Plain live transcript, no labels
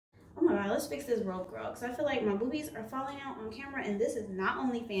right, let's fix this rope, girl, because I feel like my boobies are falling out on camera, and this is not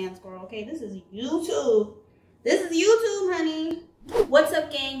OnlyFans, girl, okay? This is YouTube. This is YouTube, honey. What's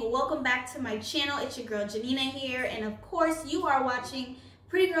up, gang? Welcome back to my channel. It's your girl, Janina here, and of course, you are watching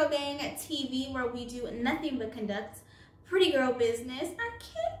Pretty Girl Gang TV, where we do nothing but conduct pretty girl business.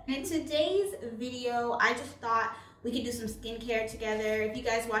 In today's video, I just thought we could do some skincare together. If you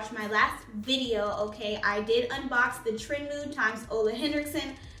guys watched my last video, okay, I did unbox the Trend Mood x Ole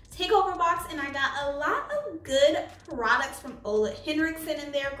Henriksen takeover box, and I got a lot of good products from Ole Henriksen in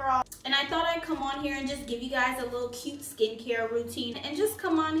there, girl. And I thought I'd come on here and just give you guys a little cute skincare routine and just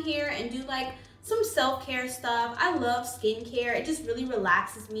come on here and do like some self-care stuff. I love skincare. It just really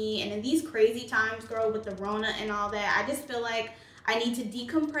relaxes me. And in these crazy times, girl, with the Rona and all that, I just feel like I need to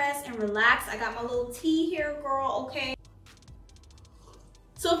decompress and relax. I got my little tea here, girl, okay?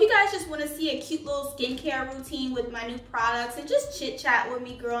 So if you guys just want to see a cute little skincare routine with my new products and just chit chat with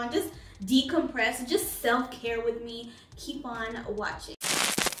me, girl, and just decompress and just self-care with me, keep on watching.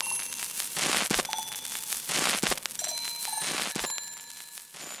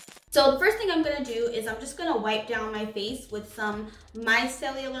 So the first thing I'm gonna do is I'm just gonna wipe down my face with some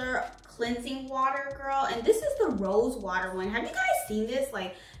micellar cleansing water, girl. And this is the rose water one. Have you guys seen this?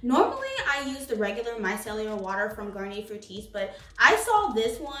 Like, normally I use the regular micellar water from Garnier Skin, but I saw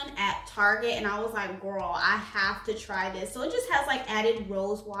this one at Target and I was like, girl, I have to try this. So it just has like added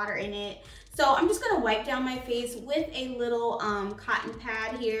rose water in it. So I'm just gonna wipe down my face with a little cotton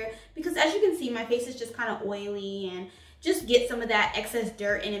pad here, because as you can see, my face is just kind of oily, and just get some of that excess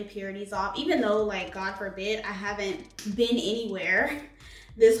dirt and impurities off, even though, like, God forbid, I haven't been anywhere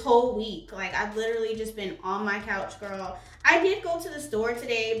this whole week. Like, I've literally just been on my couch, girl. I did go to the store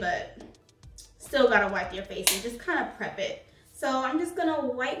today, but still gotta wipe your face and just kind of prep it. So I'm just gonna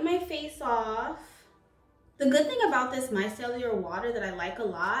wipe my face off. The good thing about this micellar water that I like a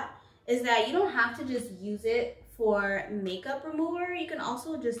lot is that you don't have to just use it for makeup remover. You can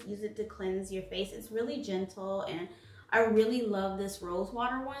also just use it to cleanse your face. It's really gentle, and I really love this rose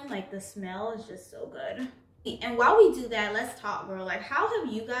water one. Like, the smell is just so good. And while we do that, let's talk, girl. Like, how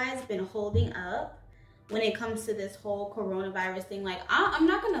have you guys been holding up when it comes to this whole coronavirus thing? Like, I'm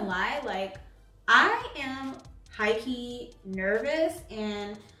not gonna lie, like, I am high-key nervous,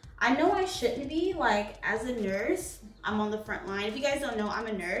 and I know I shouldn't be. Like, as a nurse, I'm on the front line. If you guys don't know, I'm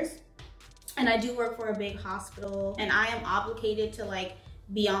a nurse, and I do work for a big hospital, and I am obligated to, like,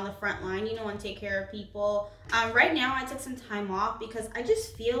 be on the front line, you know, and take care of people. Right now I took some time off because I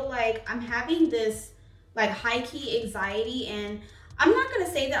just feel like I'm having this like high-key anxiety, and I'm not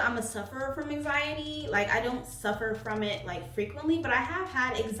gonna say that I'm a sufferer from anxiety. Like, I don't suffer from it like frequently, but I have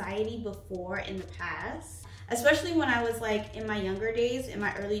had anxiety before in the past, especially when I was like in my younger days, in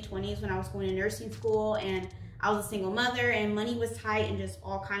my early 20s, when I was going to nursing school and I was a single mother and money was tight and just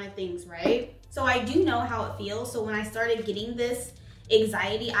all kind of things, right? So I do know how it feels. So when I started getting this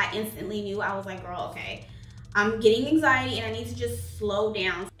anxiety, I instantly knew. I was like, girl, okay, I'm getting anxiety and I need to just slow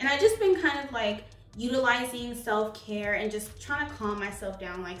down. And I just been kind of like utilizing self-care and just trying to calm myself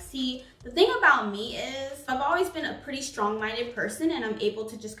down. Like, see, the thing about me is I've always been a pretty strong-minded person, and I'm able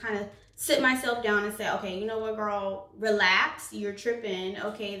to just kind of sit myself down and say, okay, you know what, girl, relax, you're tripping,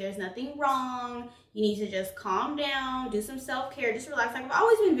 okay, there's nothing wrong, you need to just calm down, do some self-care, just relax. Like, I've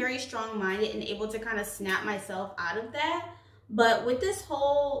always been very strong-minded and able to kind of snap myself out of that. But with this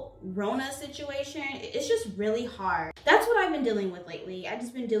whole Rona situation, it's just really hard. That's what I've been dealing with lately. I've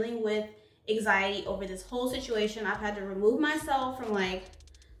just been dealing with anxiety over this whole situation. I've had to remove myself from like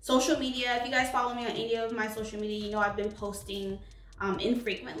social media. If you guys follow me on any of my social media, you know I've been posting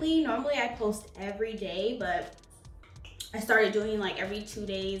infrequently. Normally I post every day, but I started doing like every 2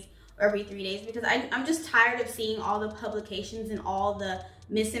 days or every 3 days because I'm just tired of seeing all the publications and all the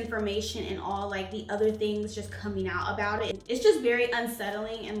misinformation and all like the other things just coming out about it. It's just very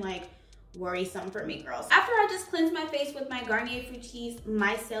unsettling and like worrisome for me, girls. After I just cleanse my face with my Garnier Skin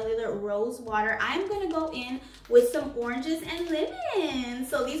micellar rose water, I'm gonna go in with some oranges and lemons.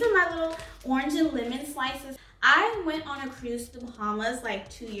 So these are my little orange and lemon slices. I went on a cruise to the Bahamas like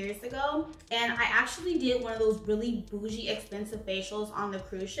 2 years ago, and I actually did one of those really bougie expensive facials on the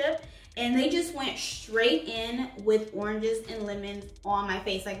cruise ship, and they just went straight in with oranges and lemons on my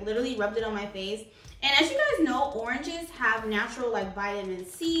face, like literally rubbed it on my face. And as you guys know, oranges have natural like vitamin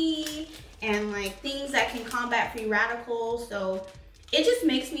C and like things that can combat free radicals, so it just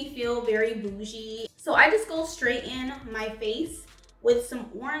makes me feel very bougie. So I just go straight in my face with some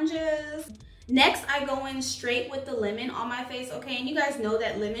oranges. Next, I go in straight with the lemon on my face, okay? And you guys know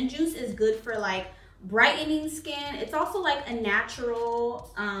that lemon juice is good for like brightening skin. It's also like a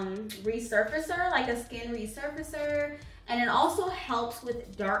natural resurfacer, like a skin resurfacer. And it also helps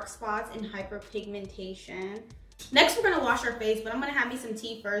with dark spots and hyperpigmentation. Next, we're gonna wash our face, but I'm gonna have me some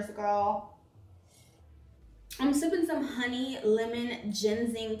tea first, girl. I'm sipping some honey lemon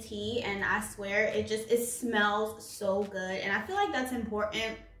ginseng tea, and I swear it smells so good. And I feel like that's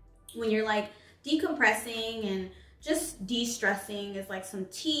important when you're like decompressing and just de-stressing, is like some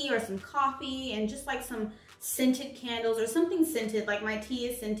tea or some coffee and just like some scented candles or something scented. Like my tea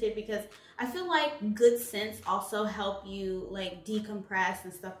is scented because I feel like good scents also help you like decompress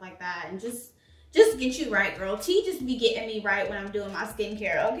and stuff like that, and just get you right, girl. Tea just be getting me right when I'm doing my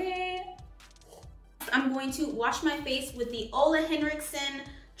skincare, okay? I'm going to wash my face with the Ole Henriksen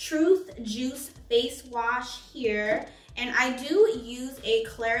Truth Juice face wash here. And I do use a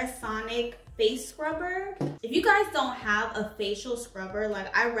Clarisonic face scrubber. If you guys don't have a facial scrubber,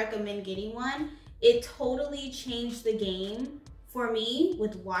 like I recommend getting one. It totally changed the game for me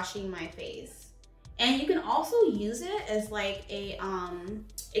with washing my face. And you can also use it as like a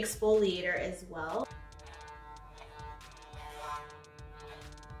exfoliator as well.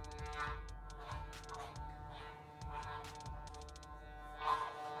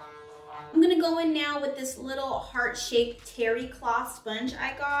 I'm gonna go in now with this little heart-shaped terry cloth sponge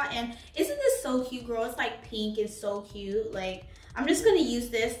I got, and isn't this so cute, girl? It's like pink, it's so cute. Like, I'm just gonna use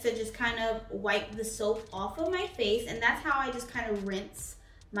this to just kind of wipe the soap off of my face, and that's how I just kind of rinse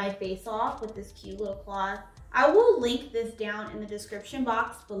my face off with this cute little cloth. I will link this down in the description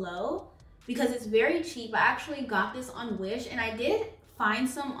box below because it's very cheap. I actually got this on Wish, and I did find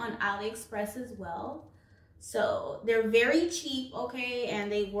some on AliExpress as well. So they're very cheap, okay,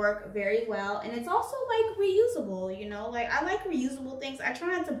 and they work very well. And it's also like reusable, you know, like I like reusable things. I try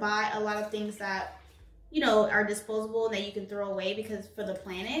not to buy a lot of things that, you know, are disposable and that you can throw away because for the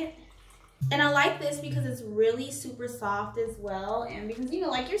planet. And I like this because it's really super soft as well. And because, you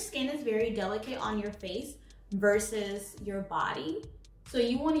know, like your skin is very delicate on your face versus your body. So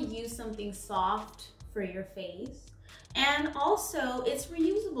you want to use something soft for your face. And also it's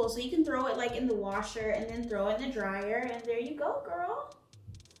reusable, so you can throw it like in the washer and then throw it in the dryer, and there you go, girl.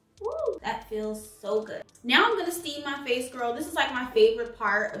 Woo, that feels so good. Now I'm gonna steam my face, girl. This is like my favorite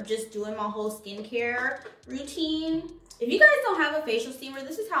part of just doing my whole skincare routine. If you guys don't have a facial steamer,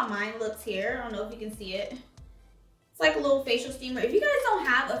 this is how mine looks here. I don't know if you can see it. It's like a little facial steamer. If you guys don't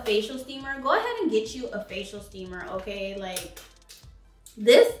have a facial steamer, go ahead and get you a facial steamer, okay? Like,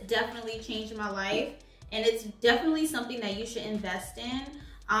 this definitely changed my life. And it's definitely something that you should invest in.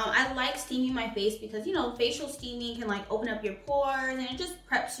 I like steaming my face because, you know, facial steaming can like open up your pores, and it just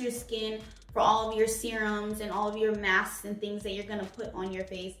preps your skin for all of your serums and all of your masks and things that you're gonna put on your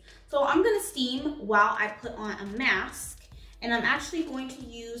face. So I'm gonna steam while I put on a mask. And I'm actually going to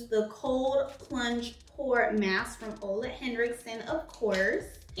use the Cold Plunge Pore Mask from Ole Henriksen, of course.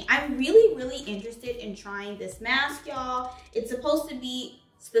 I'm really, really interested in trying this mask, y'all. It's supposed to be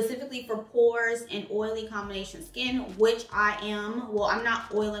specifically for pores and oily combination skin, which I am. Well, I'm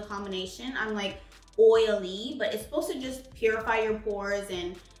not oil in combination, I'm like oily, but it's supposed to just purify your pores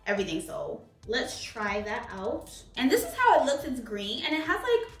and everything. So let's try that out. And this is how it looks. It's green and it has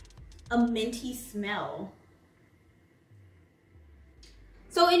like a minty smell.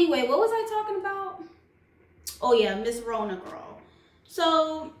 So anyway, what was I talking about? Oh yeah, Miss Rona, girl.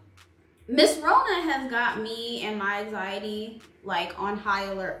 So Miss Rona has got me and my anxiety like on high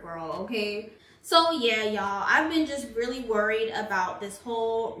alert, girl, okay? So yeah, y'all, I've been just really worried about this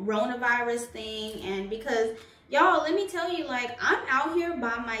whole coronavirus thing. And because, y'all, let me tell you, like, I'm out here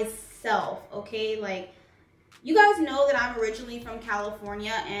by myself, okay? Like, you guys know that I'm originally from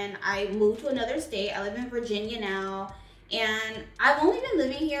California and I moved to another state. I live in Virginia now, and I've only been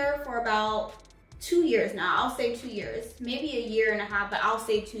living here for about 2 years now. I'll say 2 years, maybe a year and a half, but I'll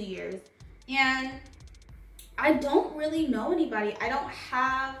say 2 years. And I don't really know anybody. I don't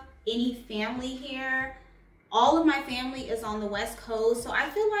have any family here. All of my family is on the West Coast. So I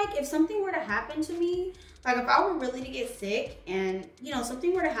feel like if something were to happen to me, like if I were really to get sick and, you know,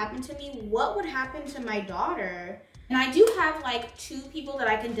 something were to happen to me, what would happen to my daughter? And I do have like 2 people that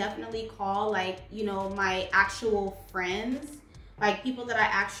I can definitely call, like, you know, my actual friends, like people that I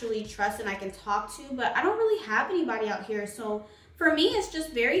actually trust and I can talk to, but I don't really have anybody out here. So for me, it's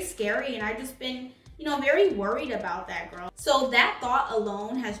just very scary, and I've just been, you know, very worried about that, girl. So that thought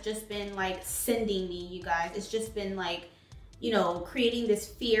alone has just been like sending me, you guys. It's just been like, you know, creating this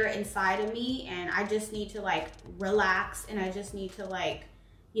fear inside of me, and I just need to like relax, and I just need to like,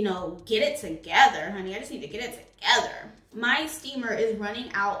 you know, get it together, honey. I just need to get it together. My steamer is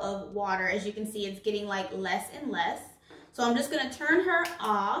running out of water. As you can see, it's getting like less and less. So I'm just gonna turn her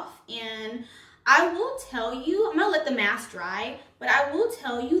off, and I will tell you, I'm gonna let the mask dry, but I will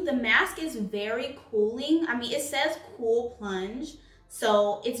tell you the mask is very cooling. I mean, it says cool plunge,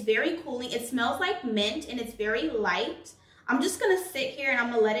 so it's very cooling. It smells like mint and it's very light. I'm just gonna sit here and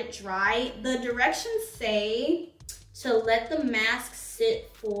I'm gonna let it dry. The directions say to let the mask sit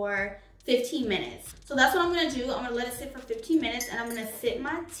for 15 minutes. So that's what I'm gonna do. I'm gonna let it sit for 15 minutes and I'm gonna sip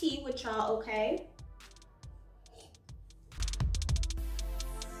my tea with y'all, okay?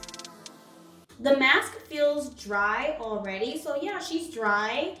 The mask feels dry already. So yeah, she's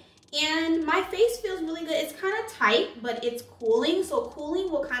dry and my face feels really good. It's kind of tight, but it's cooling. So cooling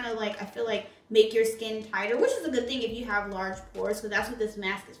will kind of like, I feel like, make your skin tighter, which is a good thing if you have large pores. So that's what this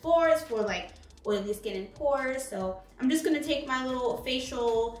mask is for. It's for like oily skin and pores. So I'm just gonna take my little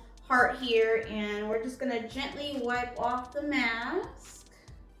facial heart here and we're just gonna gently wipe off the mask.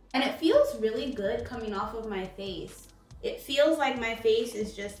 And it feels really good coming off of my face. It feels like my face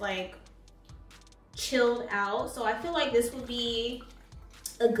is just like chilled out. So I feel like this would be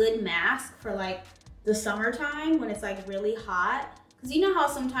a good mask for like the summertime when it's like really hot. Because you know how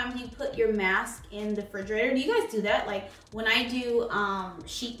sometimes you put your mask in the refrigerator? Do you guys do that? Like when I do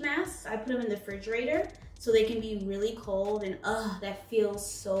sheet masks, I put them in the refrigerator so they can be really cold, and that feels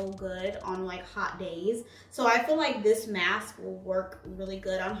so good on like hot days. So I feel like this mask will work really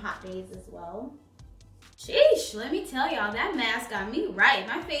good on hot days as well. Sheesh, let me tell y'all, that mask got me right.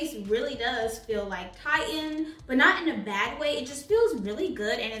 My face really does feel like tightened, but not in a bad way. It just feels really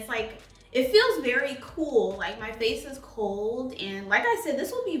good, and it's like, it feels very cool. Like my face is cold, and like I said,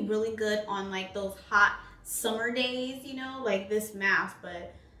 this will be really good on like those hot summer days, you know, like this mask.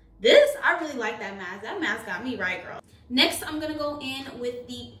 But this, I really like that mask. That mask got me right, girl. Next, I'm gonna go in with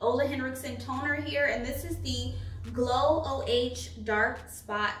the Ole Henriksen toner here, and this is the Glow OH Dark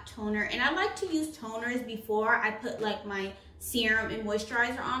Spot Toner. And I like to use toners before I put like my serum and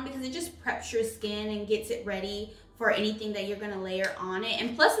moisturizer on, because it just preps your skin and gets it ready for anything that you're gonna layer on it.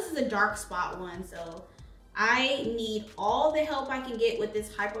 And plus, this is a dark spot one, so I need all the help I can get with this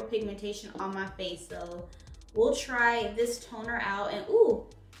hyperpigmentation on my face. So we'll try this toner out, and ooh,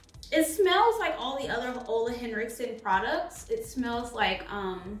 it smells like all the other Ole Henriksen products. It smells like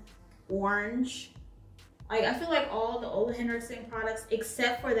orange. Like I feel like all the Ole Henriksen products,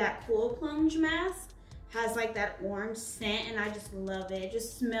 except for that Cool Plunge mask, has like that orange scent, and I just love it. It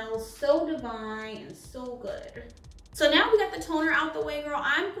just smells so divine and so good. So now we got the toner out the way, girl.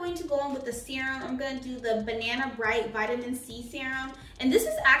 I'm going to go on with the serum. I'm going to do the Banana Bright Vitamin C Serum. And this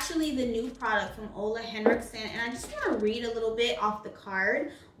is actually the new product from Ole Henriksen. And I just want to read a little bit off the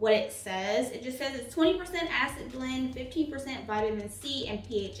card what it says. It just says it's 20% acid blend, 15% vitamin C and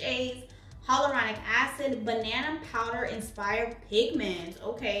PHAs, hyaluronic acid, banana powder inspired pigments.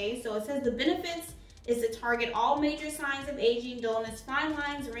 Okay, so it says the benefits is to target all major signs of aging, dullness, fine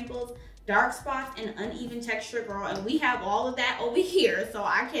lines, wrinkles, dark spots, and uneven texture, girl. And we have all of that over here. So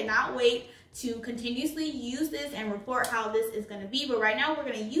I cannot wait to continuously use this and report how this is going to be. But right now we're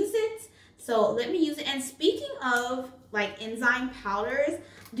going to use it. So let me use it. And speaking of like enzyme powders,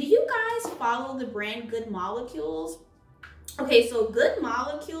 do you guys follow the brand Good Molecules? Okay, so Good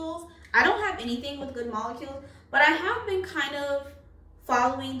Molecules, I don't have anything with Good Molecules, but I have been kind of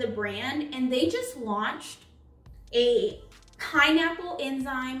following the brand, and they just launched a pineapple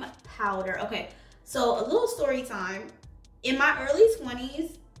enzyme powder. Okay, so a little story time. In my early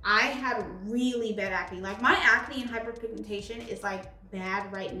 20s, I had really bad acne. Like my acne and hyperpigmentation is like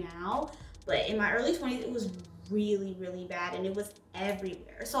bad right now, but in my early 20s, it was really, really bad, and it was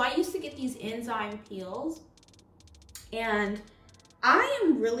everywhere. So I used to get these enzyme peels, and I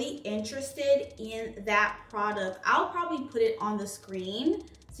am really interested in that product. I'll probably put it on the screen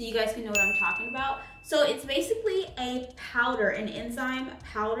so you guys can know what I'm talking about. So it's basically a powder, an enzyme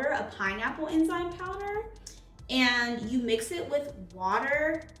powder, a pineapple enzyme powder. And you mix it with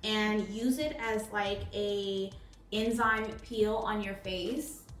water and use it as like a enzyme peel on your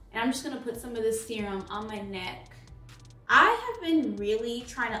face. And I'm just gonna put some of this serum on my neck. I have been really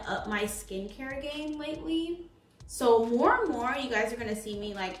trying to up my skincare game lately. So more and more, you guys are gonna see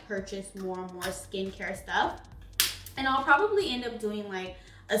me like purchase more and more skincare stuff. And I'll probably end up doing like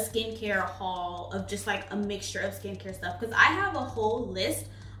a skincare haul of just like a mixture of skincare stuff, because I have a whole list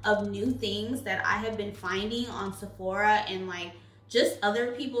of new things that I have been finding on Sephora and like just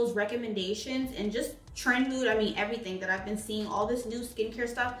other people's recommendations and just trend mood. I mean, everything that I've been seeing, all this new skincare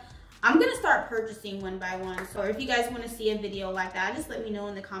stuff. I'm gonna start purchasing one by one. So if you guys wanna see a video like that, just let me know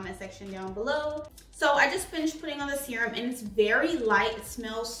in the comment section down below. So I just finished putting on the serum, and it's very light. It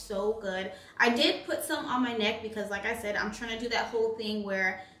smells so good. I did put some on my neck because like I said, I'm trying to do that whole thing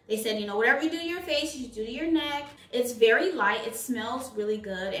where They said, you know, whatever you do to your face, you should do to your neck. It's very light. It smells really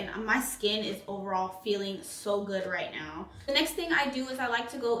good. And my skin is overall feeling so good right now. The next thing I do is I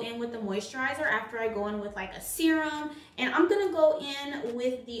like to go in with the moisturizer after I go in with like a serum. And I'm going to go in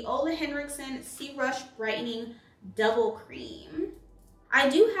with the Ole Henriksen C-Rush Brightening Double Cream. I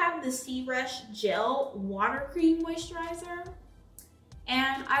do have the C-Rush Gel Water Cream Moisturizer.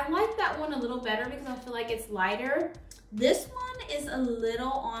 And I like that one a little better because I feel like it's lighter. This one is a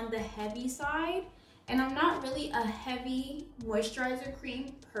little on the heavy side, and I'm not really a heavy moisturizer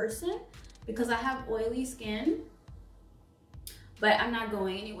cream person because I have oily skin, but I'm not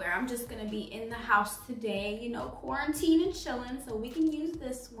going anywhere. I'm just gonna be in the house today, you know, quarantine and chilling, so we can use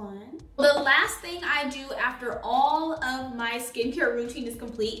this one. The last thing I do after all of my skincare routine is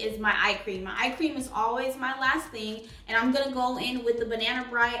complete is my eye cream. My eye cream is always my last thing, and I'm gonna go in with the Banana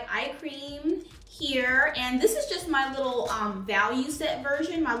Bright eye cream here, and this is just my little value set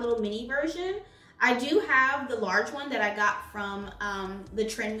version, my little mini version. I do have the large one that I got from the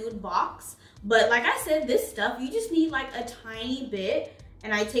Trend Mood box, but like I said, this stuff, you just need like a tiny bit,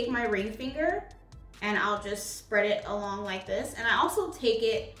 and I take my ring finger and I'll just spread it along like this, and I also take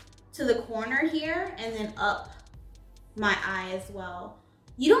it to the corner here and then up my eye as well.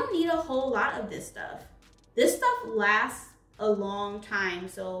 You don't need a whole lot of this stuff. This stuff lasts a long time,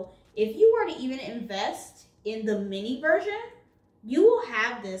 so if you were to even invest in the mini version, you will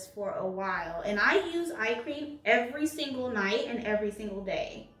have this for a while. And I use eye cream every single night and every single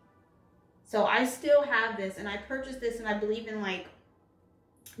day. So I still have this, and I purchased this and I believe in like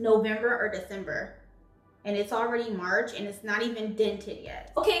November or December. And it's already March and it's not even dented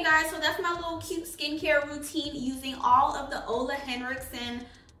yet. Okay guys, so that's my little cute skincare routine using all of the Ole Henriksen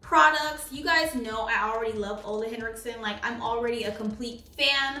products. You guys know I already love Ole Henriksen. Like, I'm already a complete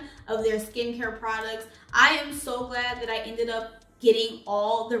fan of their skincare products. I am so glad that I ended up getting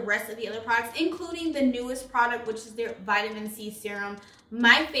all the rest of the other products, including the newest product, which is their vitamin C serum.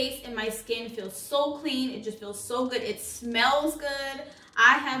 My face and my skin feels so clean. It just feels so good. It smells good.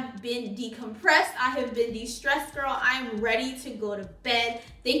 I have been decompressed. I have been de-stressed, girl. I'm ready to go to bed.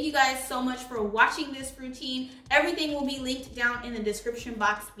 Thank you guys so much for watching this routine. Everything will be linked down in the description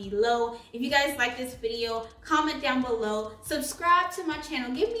box below. If you guys like this video, comment down below. Subscribe to my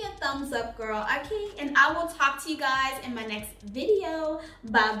channel. Give me a thumbs up, girl. Okay? And I will talk to you guys in my next video.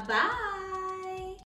 Bye-bye.